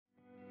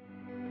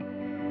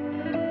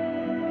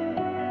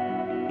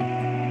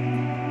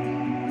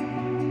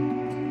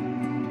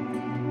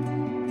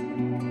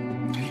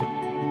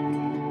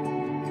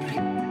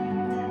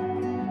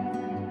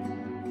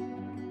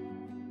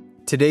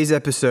Today's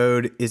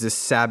episode is a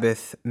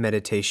Sabbath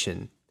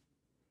meditation.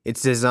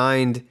 It's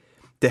designed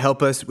to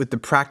help us with the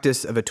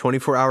practice of a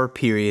 24-hour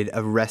period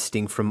of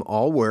resting from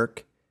all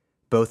work,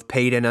 both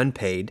paid and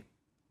unpaid,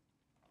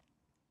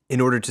 in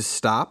order to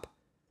stop,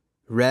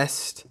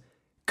 rest,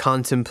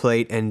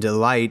 contemplate, and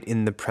delight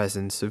in the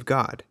presence of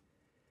God.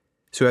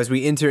 So as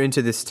we enter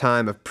into this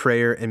time of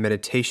prayer and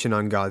meditation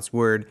on God's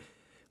Word,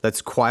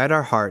 let's quiet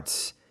our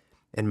hearts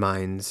and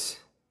minds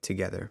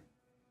together.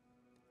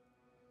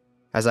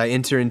 As I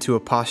enter into a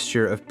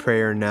posture of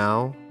prayer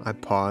now, I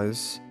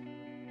pause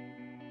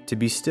to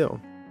be still,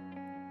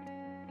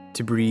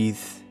 to breathe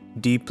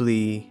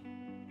deeply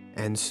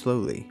and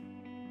slowly,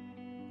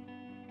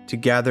 to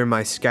gather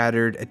my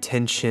scattered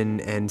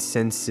attention and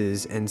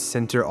senses and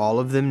center all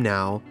of them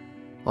now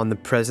on the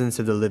presence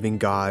of the living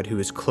God who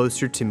is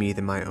closer to me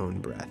than my own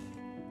breath.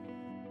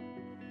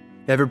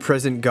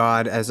 Ever-present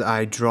God, as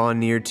I draw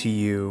near to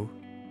you,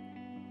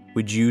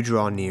 would you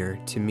draw near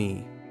to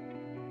me?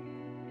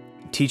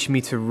 Teach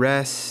me to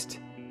rest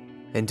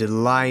and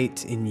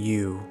delight in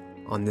you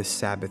on this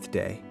Sabbath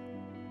day.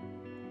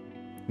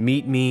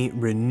 Meet me,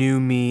 renew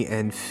me,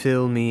 and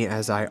fill me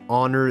as I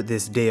honor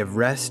this day of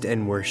rest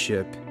and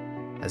worship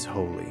as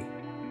holy.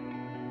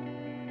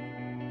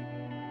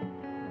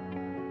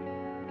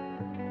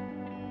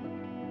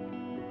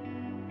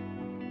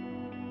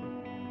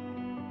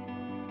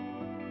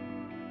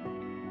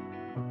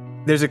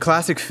 There's a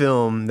classic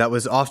film that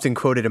was often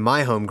quoted in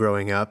my home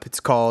growing up.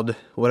 It's called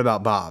What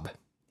About Bob?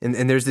 And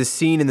there's this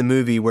scene in the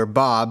movie where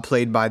Bob,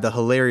 played by the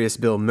hilarious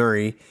Bill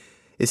Murray,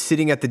 is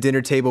sitting at the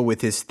dinner table with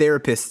his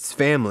therapist's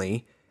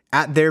family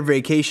at their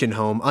vacation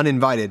home,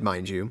 uninvited,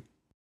 mind you.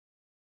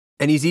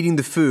 And he's eating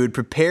the food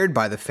prepared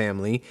by the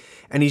family,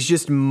 and he's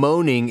just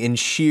moaning in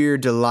sheer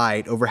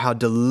delight over how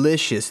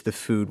delicious the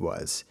food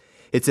was.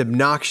 It's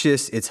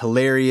obnoxious, it's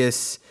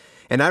hilarious,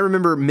 and I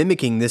remember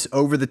mimicking this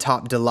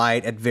over-the-top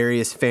delight at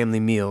various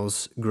family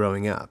meals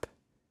growing up.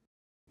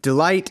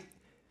 Delight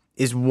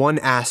is one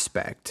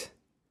aspect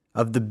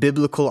of the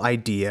biblical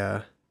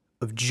idea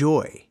of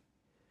joy,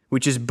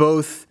 which is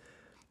both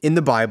in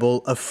the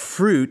Bible a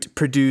fruit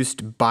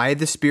produced by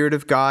the Spirit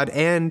of God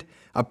and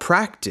a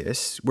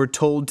practice we're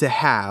told to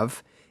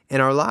have in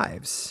our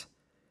lives.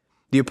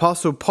 The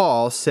Apostle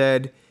Paul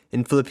said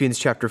in Philippians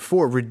chapter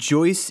 4,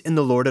 "Rejoice in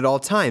the Lord at all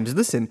times."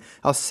 Listen,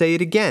 I'll say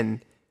it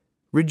again.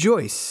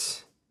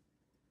 Rejoice.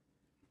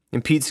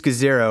 And Pete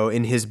Scazzero,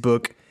 in his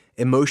book,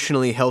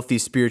 Emotionally Healthy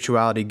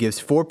Spirituality,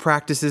 gives 4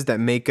 practices that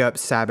make up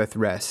Sabbath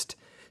rest: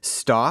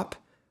 stop,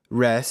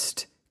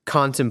 rest,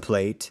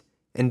 contemplate,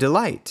 and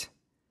delight.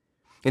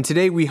 And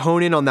today we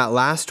hone in on that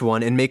last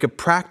one and make a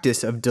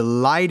practice of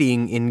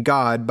delighting in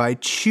God by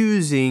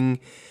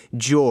choosing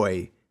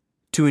joy,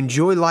 to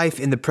enjoy life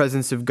in the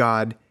presence of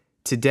God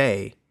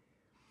today.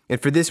 And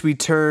for this we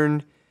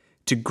turn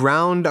to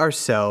ground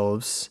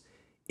ourselves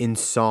in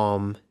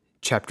Psalm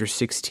chapter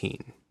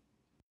 16.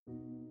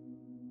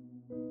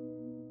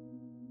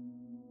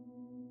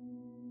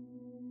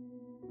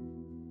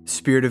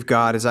 Spirit of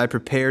God, as I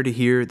prepare to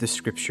hear the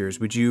Scriptures,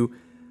 would you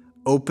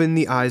open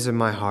the eyes of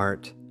my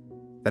heart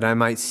that I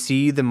might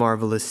see the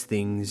marvelous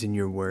things in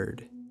your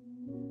word?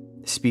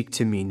 Speak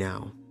to me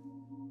now.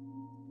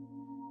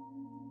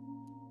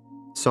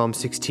 Psalm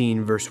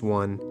 16, verse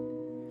 1.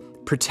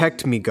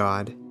 Protect me,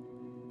 God,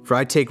 for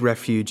I take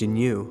refuge in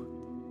you.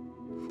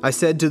 I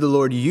said to the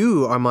Lord,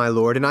 "You are my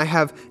Lord, and I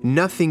have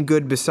nothing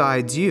good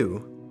besides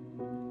you."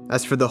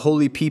 As for the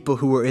holy people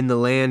who are in the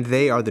land,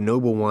 they are the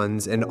noble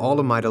ones, and all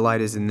of my delight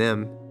is in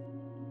them.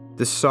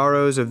 The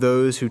sorrows of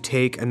those who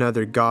take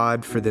another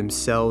god for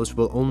themselves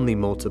will only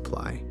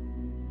multiply.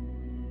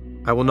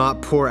 I will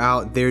not pour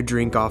out their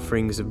drink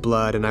offerings of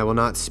blood, and I will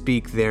not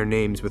speak their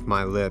names with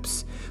my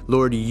lips.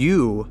 Lord,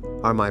 you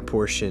are my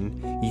portion.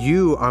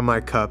 You are my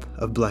cup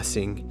of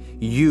blessing.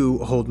 You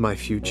hold my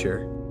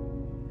future.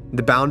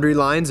 The boundary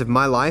lines of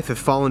my life have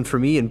fallen for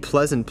me in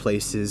pleasant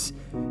places.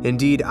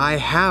 Indeed, I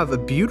have a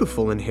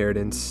beautiful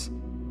inheritance.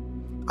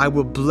 I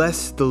will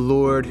bless the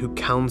Lord who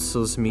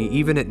counsels me,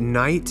 even at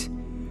night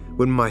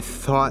when my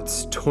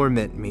thoughts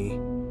torment me.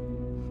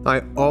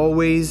 I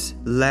always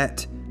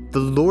let the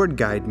Lord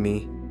guide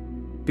me.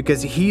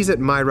 Because he's at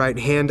my right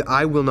hand,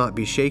 I will not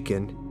be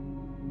shaken.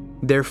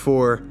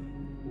 Therefore,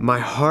 my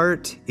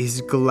heart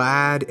is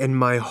glad and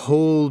my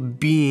whole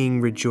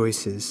being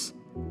rejoices,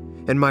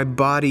 and my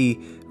body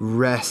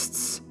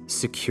rests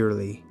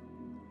securely.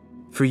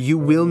 For you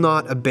will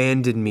not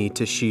abandon me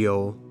to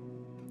Sheol,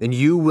 and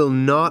you will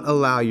not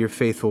allow your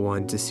faithful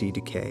one to see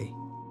decay.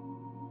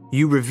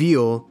 You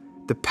reveal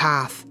the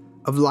path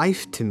of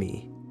life to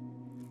me.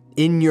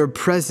 In your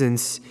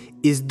presence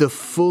is the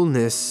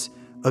fullness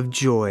of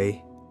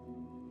joy,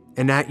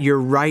 and at your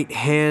right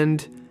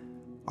hand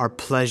are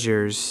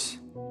pleasures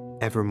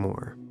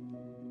evermore.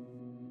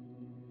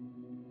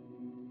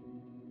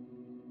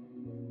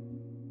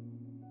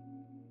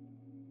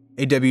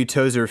 A.W.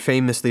 Tozer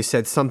famously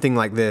said something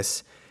like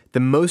this: "The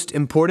most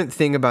important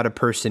thing about a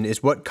person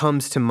is what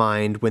comes to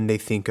mind when they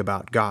think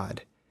about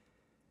God."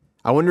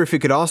 I wonder if it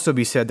could also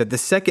be said that the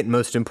second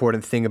most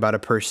important thing about a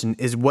person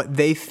is what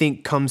they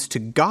think comes to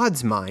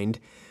God's mind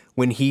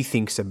when He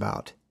thinks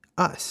about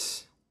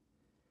us.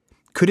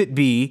 Could it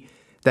be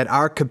that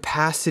our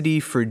capacity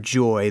for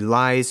joy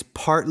lies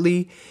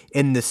partly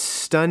in the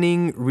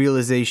stunning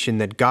realization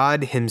that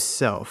God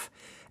Himself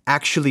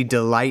actually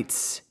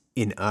delights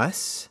in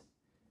us?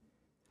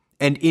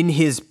 And in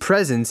His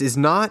presence is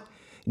not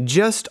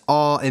just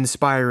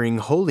awe-inspiring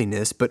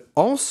holiness, but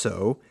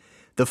also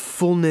the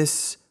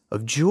fullness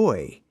of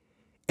joy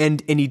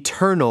and an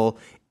eternal,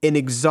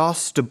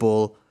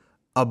 inexhaustible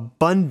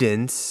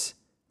abundance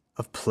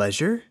of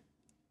pleasure?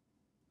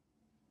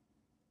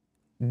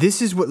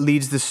 This is what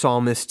leads the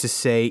psalmist to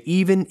say,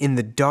 even in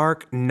the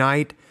dark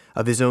night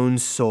of his own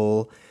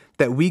soul,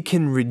 that we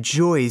can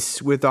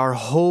rejoice with our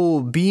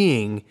whole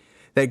being,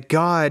 that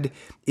God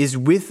is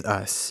with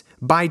us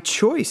by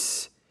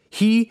choice.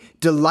 He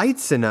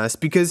delights in us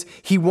because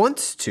He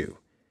wants to.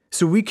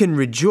 So we can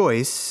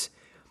rejoice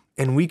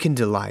and we can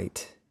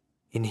delight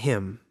in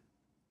Him.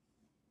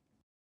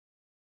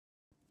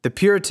 The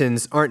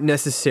Puritans aren't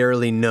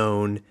necessarily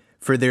known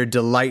for their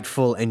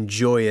delightful and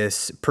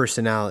joyous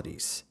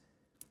personalities.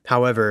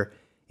 However,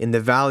 in the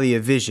Valley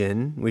of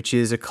Vision, which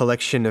is a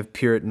collection of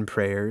Puritan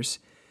prayers,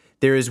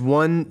 there is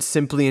one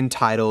simply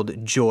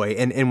entitled Joy.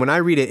 And when I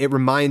read it, it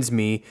reminds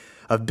me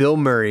of Bill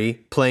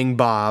Murray playing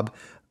Bob,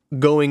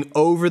 going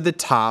over the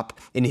top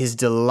in his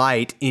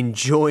delight,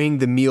 enjoying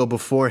the meal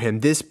before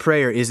him. This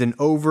prayer is an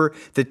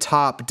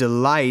over-the-top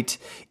delight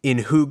in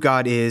who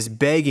God is,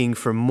 begging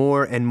for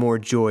more and more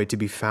joy to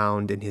be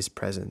found in His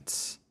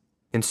presence.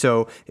 And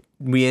so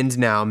we end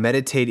now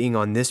meditating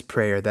on this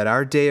prayer, that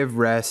our day of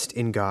rest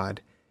in God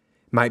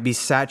might be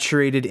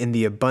saturated in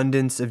the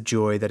abundance of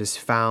joy that is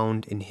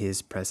found in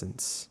His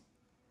presence.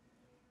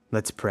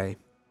 Let's pray.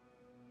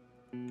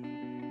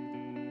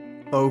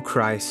 O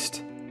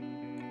Christ,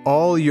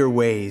 all Your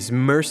ways,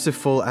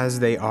 merciful as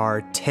they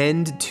are,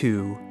 tend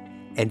to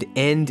and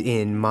end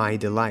in my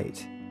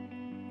delight.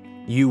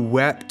 You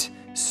wept,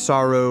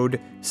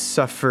 sorrowed,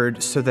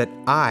 suffered, so that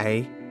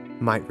I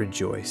might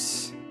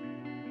rejoice.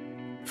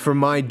 For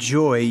my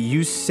joy,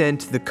 You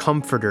sent the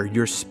Comforter,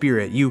 Your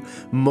Spirit. You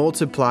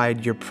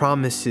multiplied Your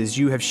promises.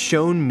 You have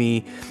shown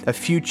me a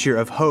future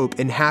of hope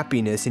and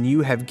happiness, and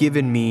You have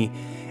given me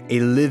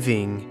a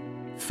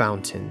living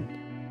fountain.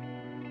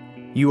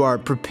 You are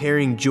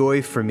preparing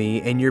joy for me,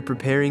 and You're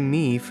preparing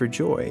me for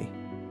joy.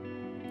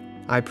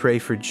 I pray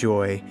for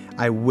joy.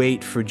 I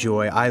wait for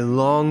joy. I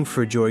long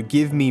for joy.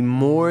 Give me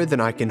more than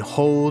I can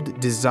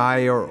hold,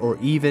 desire, or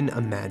even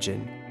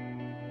imagine.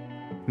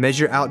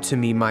 Measure out to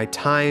me my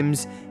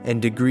times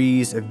and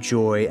degrees of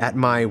joy at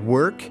my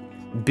work,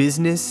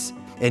 business,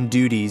 and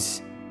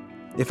duties.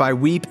 If I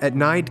weep at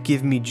night,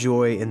 give me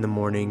joy in the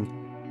morning.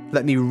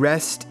 Let me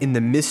rest in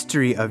the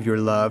mystery of Your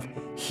love,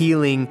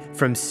 healing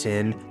from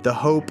sin, the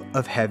hope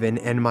of heaven,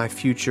 and my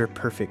future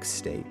perfect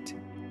state.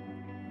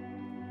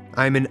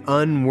 I am an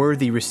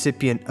unworthy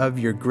recipient of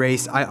Your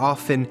grace. I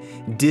often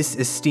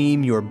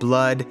disesteem Your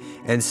blood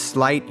and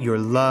slight Your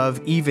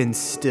love. Even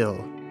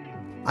still,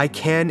 I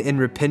can in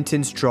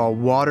repentance draw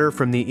water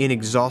from the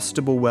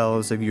inexhaustible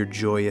wells of Your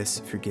joyous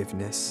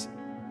forgiveness.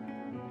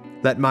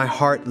 Let my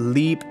heart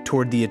leap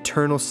toward the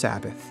eternal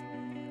Sabbath,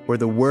 where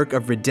the work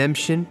of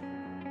redemption,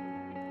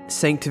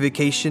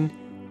 sanctification,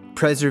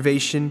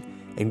 preservation,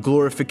 and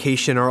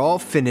glorification are all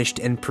finished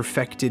and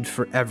perfected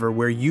forever,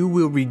 where You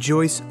will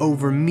rejoice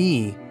over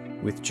me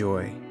with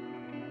joy.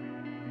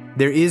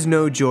 There is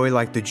no joy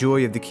like the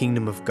joy of the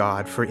kingdom of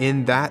God, for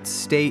in that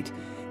state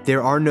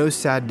there are no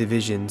sad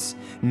divisions,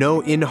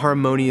 no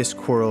inharmonious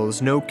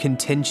quarrels, no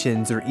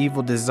contentions or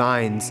evil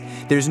designs.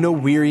 There's no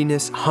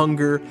weariness,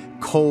 hunger,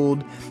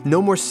 cold,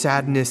 no more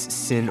sadness,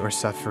 sin, or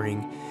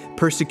suffering.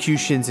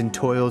 Persecutions and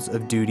toils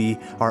of duty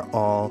are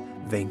all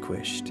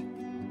vanquished.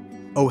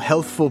 O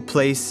healthful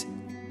place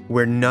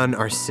where none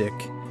are sick,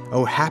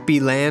 O happy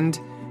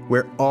land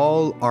where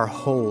all are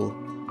whole,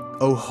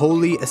 O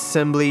holy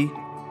assembly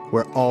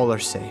where all are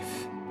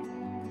safe.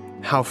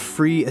 How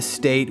free a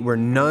state where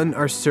none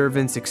are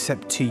servants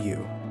except to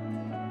You.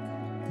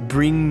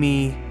 Bring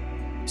me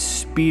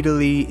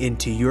speedily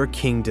into Your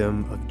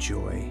kingdom of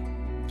joy,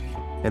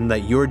 and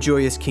let Your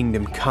joyous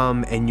kingdom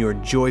come and Your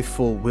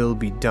joyful will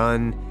be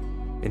done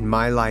in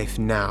my life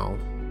now,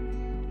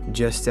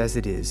 just as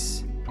it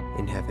is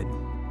in heaven.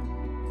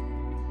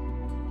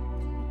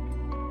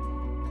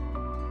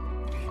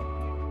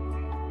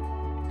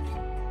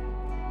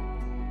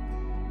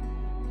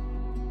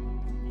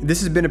 This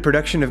has been a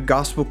production of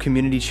Gospel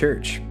Community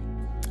Church.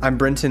 I'm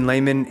Brenton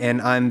Lehman, and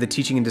I'm the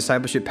teaching and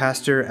discipleship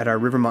pastor at our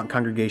Rivermont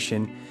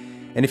congregation.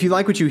 And if you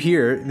like what you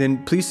hear,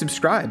 then please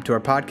subscribe to our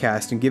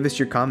podcast and give us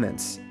your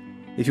comments.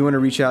 If you want to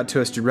reach out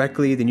to us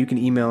directly, then you can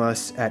email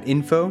us at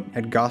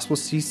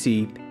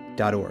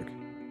info@gospelcc.org.